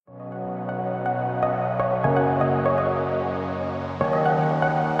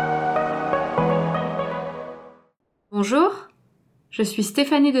Bonjour, je suis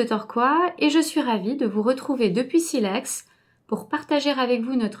Stéphanie de Torquois et je suis ravie de vous retrouver depuis Silex pour partager avec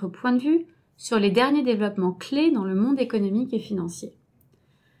vous notre point de vue sur les derniers développements clés dans le monde économique et financier.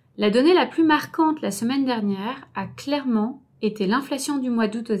 La donnée la plus marquante la semaine dernière a clairement été l'inflation du mois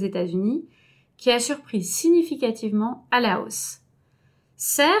d'août aux États-Unis qui a surpris significativement à la hausse.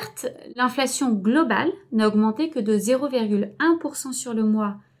 Certes, l'inflation globale n'a augmenté que de 0,1% sur le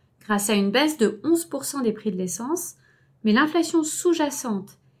mois grâce à une baisse de 11% des prix de l'essence, mais l'inflation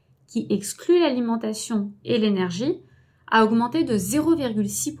sous-jacente, qui exclut l'alimentation et l'énergie, a augmenté de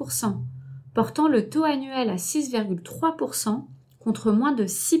 0,6%, portant le taux annuel à 6,3% contre moins de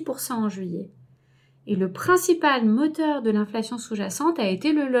 6% en juillet. Et le principal moteur de l'inflation sous-jacente a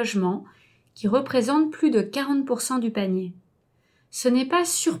été le logement, qui représente plus de 40% du panier. Ce n'est pas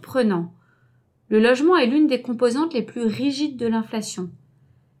surprenant. Le logement est l'une des composantes les plus rigides de l'inflation.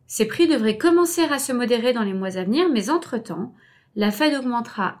 Ces prix devraient commencer à se modérer dans les mois à venir, mais entre-temps, la Fed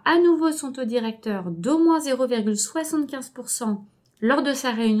augmentera à nouveau son taux directeur d'au moins 0,75% lors de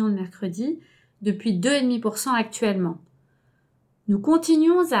sa réunion de mercredi, depuis 2,5% actuellement. Nous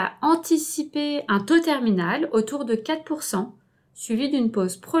continuons à anticiper un taux terminal autour de 4%, suivi d'une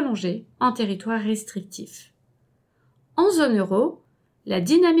pause prolongée en territoire restrictif. En zone euro, la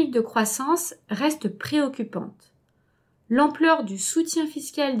dynamique de croissance reste préoccupante. L'ampleur du soutien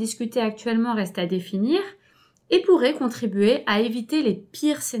fiscal discuté actuellement reste à définir et pourrait contribuer à éviter les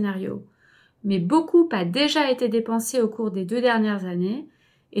pires scénarios. Mais beaucoup a déjà été dépensé au cours des 2 dernières années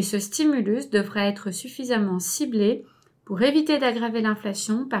et ce stimulus devrait être suffisamment ciblé pour éviter d'aggraver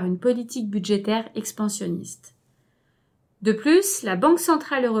l'inflation par une politique budgétaire expansionniste. De plus, la Banque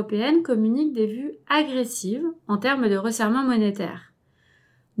centrale européenne communique des vues agressives en termes de resserrement monétaire.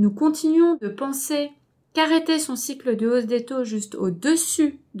 Nous continuons de penser qu'arrêter son cycle de hausse des taux juste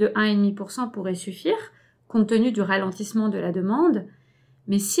au-dessus de 1,5% pourrait suffire, compte tenu du ralentissement de la demande,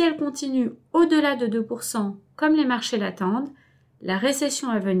 mais si elle continue au-delà de 2%, comme les marchés l'attendent, la récession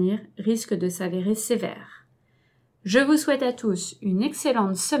à venir risque de s'avérer sévère. Je vous souhaite à tous une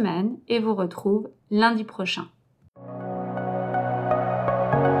excellente semaine et vous retrouve lundi prochain.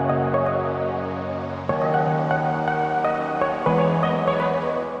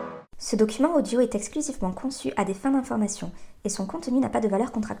 Ce document audio est exclusivement conçu à des fins d'information et son contenu n'a pas de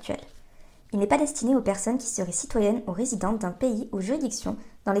valeur contractuelle. Il n'est pas destiné aux personnes qui seraient citoyennes ou résidentes d'un pays ou juridiction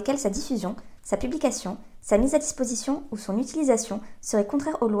dans lesquelles sa diffusion, sa publication, sa mise à disposition ou son utilisation seraient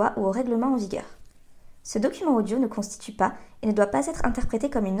contraires aux lois ou aux règlements en vigueur. Ce document audio ne constitue pas et ne doit pas être interprété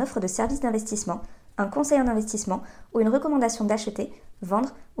comme une offre de service d'investissement, un conseil en investissement ou une recommandation d'acheter,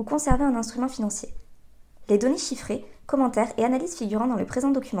 vendre ou conserver un instrument financier. Les données chiffrées, commentaires et analyses figurant dans le présent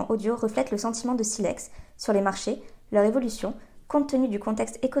document audio reflètent le sentiment de Silex sur les marchés, leur évolution, compte tenu du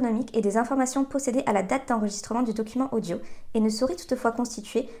contexte économique et des informations possédées à la date d'enregistrement du document audio et ne sauraient toutefois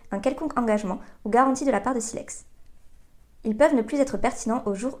constituer un quelconque engagement ou garantie de la part de Silex. Ils peuvent ne plus être pertinents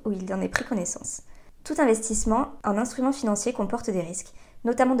au jour où il en est pris connaissance. Tout investissement en instruments financiers comporte des risques,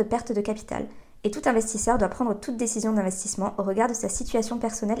 notamment de perte de capital, et tout investisseur doit prendre toute décision d'investissement au regard de sa situation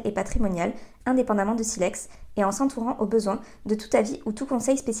personnelle et patrimoniale, indépendamment de Silex, et en s'entourant au besoin de tout avis ou tout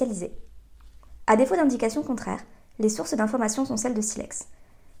conseil spécialisé. À défaut d'indications contraires, les sources d'information sont celles de Silex.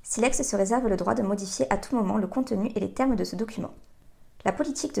 Silex se réserve le droit de modifier à tout moment le contenu et les termes de ce document. La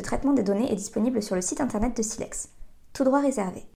politique de traitement des données est disponible sur le site internet de Silex. Tout droit réservé.